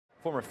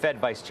Former Fed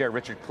Vice Chair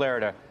Richard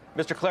Clarida.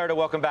 Mr. Clarida,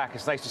 welcome back.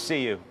 It's nice to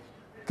see you.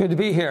 Good to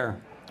be here.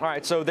 All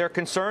right, so they're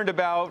concerned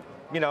about,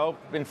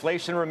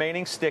 inflation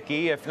remaining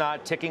sticky, if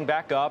not ticking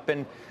back up,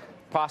 and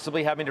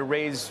possibly having to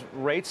raise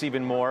rates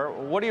even more.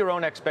 What are your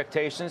own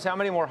expectations? How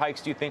many more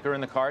hikes do you think are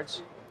in the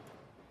cards?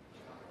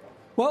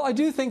 Well, I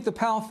do think the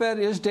Powell Fed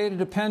is data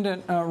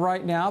dependent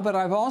right now, but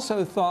I've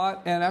also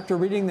thought, and after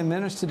reading the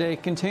minutes today,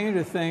 continue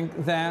to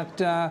think that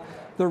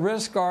the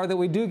risks are that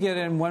we do get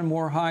in one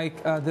more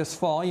hike this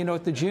fall.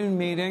 At the June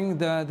meeting,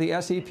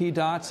 the SEP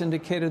dots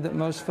indicated that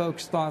most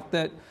folks thought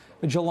that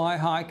a July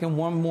hike and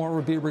one more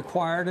would be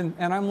required,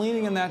 and I'm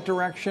leaning in that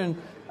direction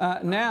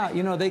now.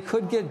 They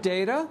could get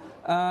data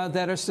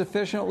that are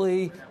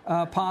sufficiently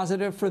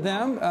positive for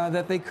them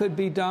that they could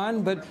be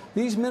done. But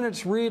these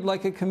minutes read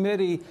like a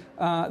committee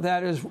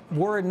that is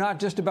worried not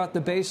just about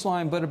the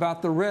baseline, but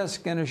about the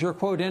risk. And as your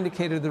quote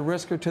indicated, the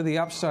risk are to the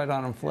upside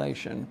on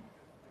inflation.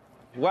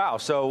 Wow.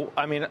 So,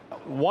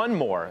 one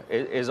more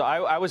is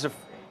I was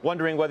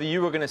wondering whether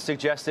you were going to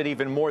suggest that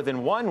even more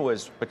than one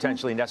was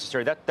potentially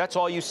necessary. That's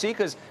all you see?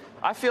 Because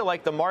I feel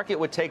like the market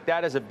would take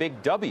that as a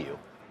big W.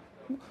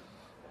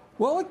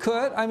 Well, it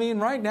could.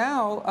 Right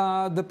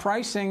now, the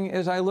pricing,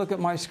 as I look at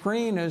my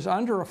screen, is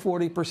under a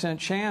 40%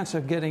 chance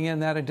of getting in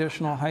that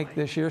additional hike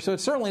this year. So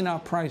it's certainly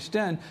not priced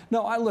in.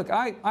 No,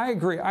 I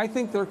agree. I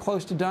think they're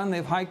close to done.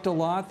 They've hiked a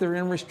lot. They're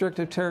in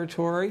restrictive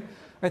territory.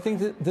 I think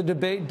that the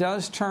debate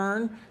does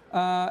turn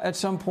at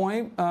some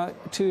point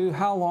to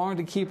how long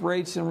to keep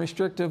rates in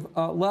restrictive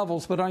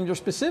levels. But on your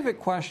specific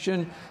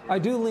question, I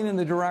do lean in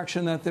the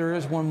direction that there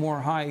is one more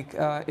hike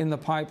in the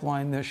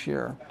pipeline this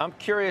year. I'm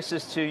curious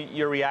as to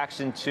your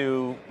reaction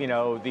to,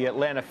 the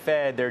Atlanta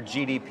Fed, their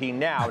GDP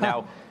now.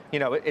 Now,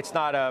 it's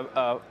not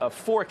a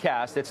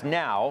forecast. It's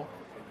now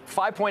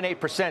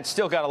 5.8%.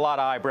 Still got a lot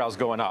of eyebrows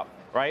going up,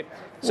 right?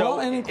 So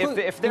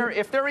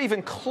if they're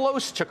even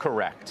close to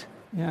correct.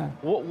 Yeah.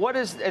 What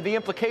is the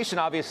implication,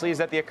 obviously, is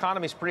that the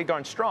economy is pretty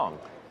darn strong.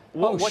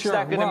 What's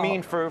that going to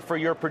mean for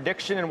your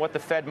prediction and what the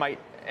Fed might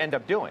end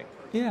up doing?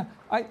 Yeah,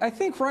 I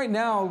think right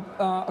now,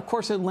 of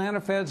course, Atlanta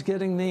Fed's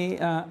getting the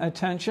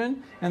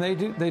attention, and they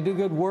do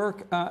good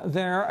work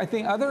there. I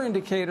think other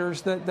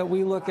indicators that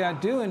we look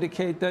at do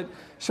indicate that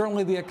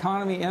certainly the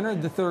economy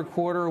entered the third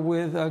quarter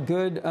with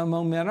good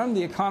momentum.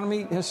 The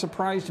economy has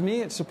surprised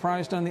me. It's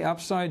surprised on the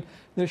upside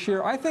this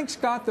year. I think,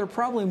 Scott, they're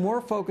probably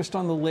more focused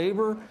on the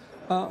labor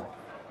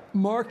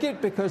market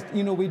because,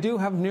 we do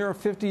have near a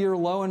 50-year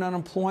low in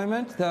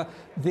unemployment.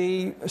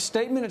 The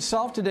statement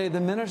itself today, the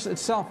minutes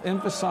itself,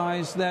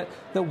 emphasize that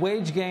the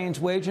wage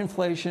gains, wage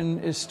inflation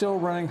is still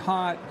running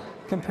hot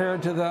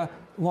compared to the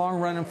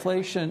long-run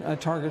inflation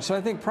target. So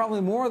I think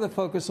probably more of the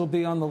focus will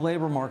be on the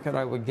labor market,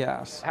 I would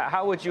guess.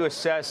 How would you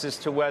assess as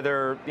to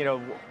whether,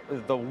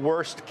 the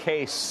worst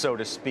case, so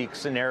to speak,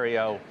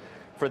 scenario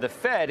for the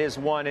Fed is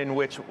one in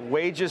which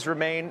wages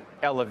remain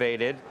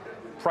elevated,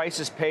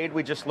 prices paid,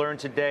 we just learned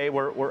today,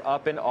 were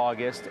up in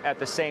August. At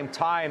the same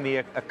time, the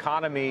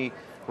economy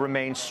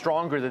remains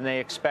stronger than they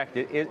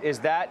expected. Is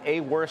that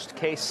a worst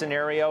case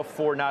scenario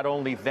for not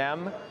only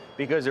them,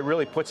 because it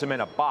really puts them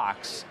in a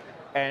box,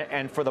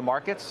 and for the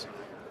markets?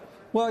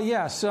 Well,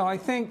 yes. So I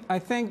think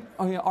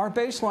our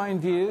baseline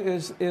view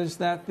is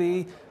that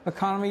the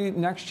economy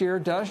next year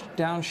does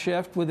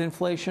downshift with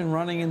inflation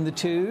running in the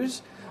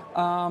twos.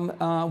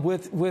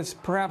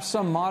 With perhaps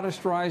some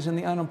modest rise in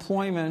the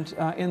unemployment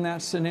in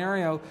that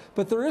scenario.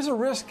 But there is a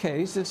risk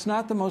case. It's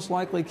not the most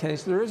likely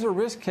case. There is a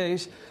risk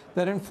case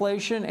that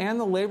inflation and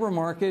the labor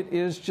market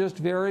is just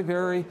very,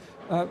 very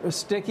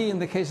sticky in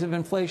the case of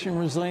inflation,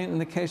 resilient in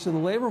the case of the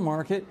labor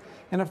market.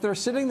 And if they're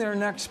sitting there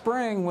next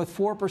spring with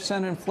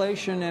 4%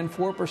 inflation and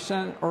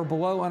 4% or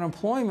below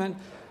unemployment,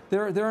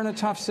 they're in a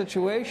tough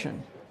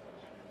situation.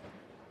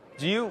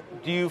 Do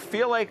you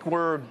feel like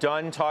we're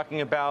done talking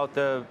about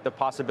the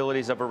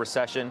possibilities of a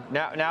recession?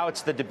 Now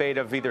it's the debate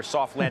of either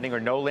soft landing or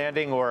no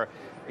landing, or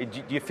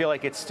do you feel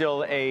like it's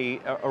still a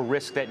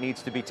risk that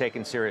needs to be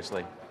taken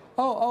seriously?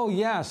 Oh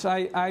yes.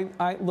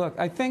 Look,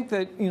 I think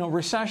that,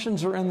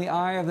 recessions are in the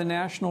eye of the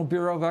National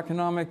Bureau of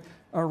Economic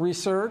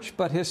Research,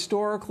 but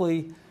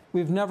historically,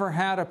 we've never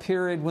had a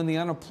period when the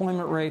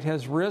unemployment rate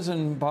has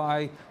risen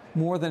by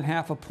more than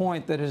half a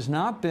point that has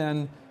not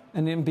been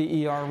an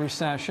MBER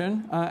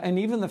recession. And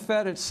even the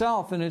Fed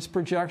itself, in its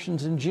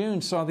projections in June,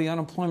 saw the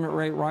unemployment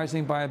rate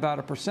rising by about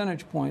a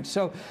percentage point.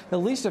 So at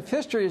least if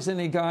history is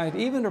any guide,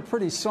 even a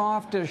pretty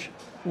softish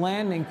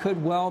landing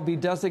could well be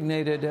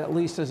designated at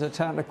least as a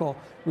technical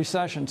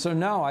recession. So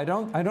no, I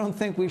don't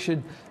think we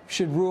should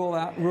rule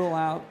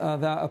out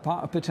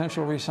a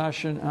potential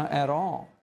recession at all.